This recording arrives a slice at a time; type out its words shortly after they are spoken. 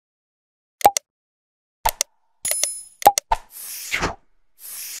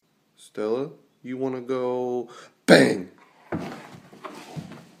Stella, you want to go bang?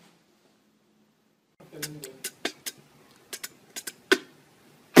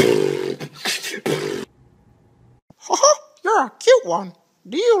 You're a cute one.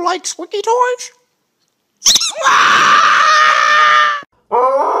 Do you like squeaky toys?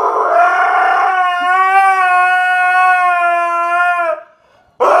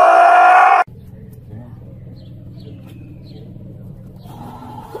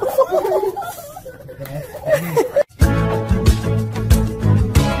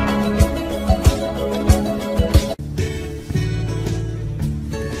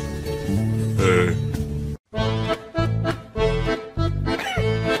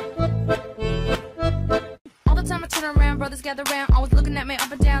 All the time I turn around, brothers gather around, always looking at me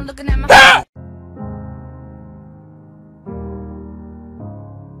up and down, looking at my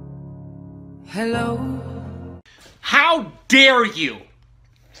Hello? How dare you?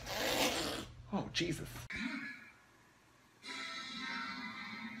 Oh, Jesus.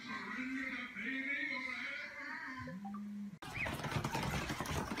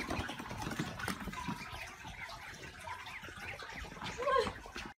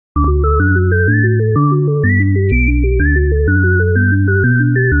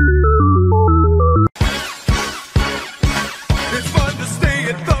 It's fun to stay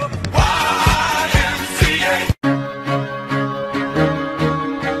at the YMCA.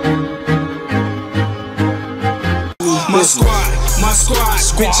 My squad,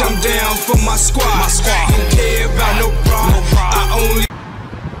 bitch, I'm down for my squad. Don't care about no problem. I only.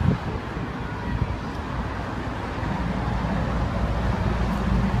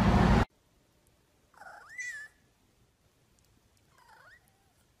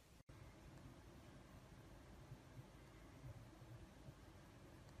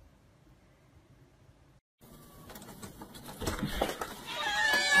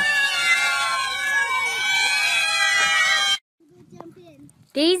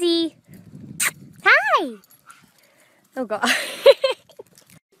 Daisy! Hi! Oh god.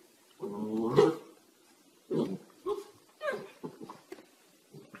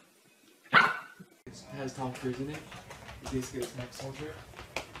 It has Tom Cruise in it. He basically is next soldier.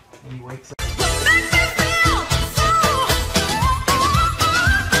 And he wakes up.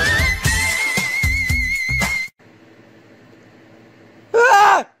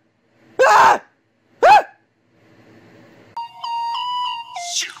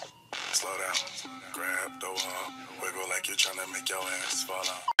 Slow down. Grab the wall. Wiggle like you're trying to make your ass fall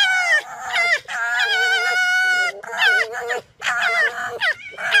out.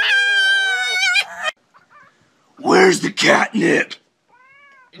 Where's the catnip?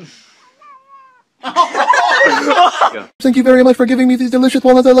 Thank you very much for giving me these delicious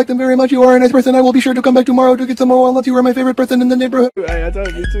walnuts. I like them very much. You are a nice person. I will be sure to come back tomorrow to get some more walnuts. You are my favorite person in the neighborhood. Hey, I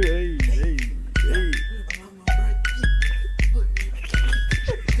told you too. Hey.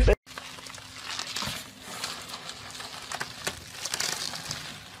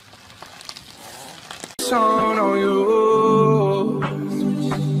 On you.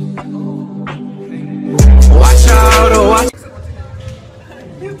 Watch out, oh, watch.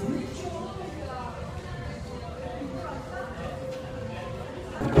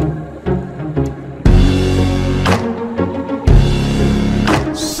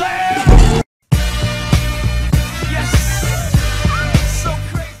 Yes. So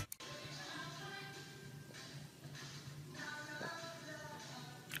crazy.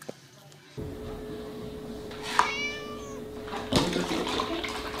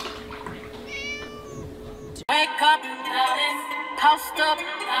 Wake up, post up,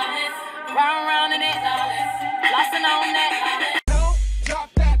 round in it, lost and on that. Don't drop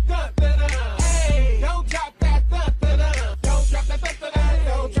that hey, don't drop that don't drop that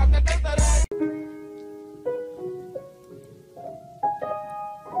don't drop that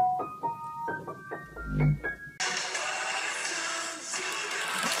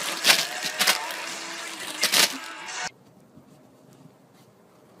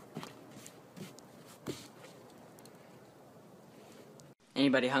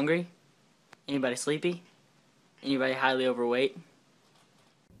Anybody hungry? Anybody sleepy? Anybody highly overweight?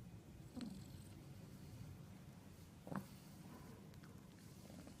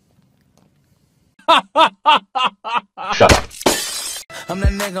 Shut up. I'm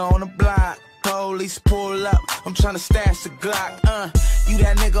that nigga on the block. Police pull up. I'm trying to stash the Glock. You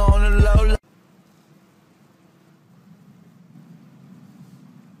that nigga on the low.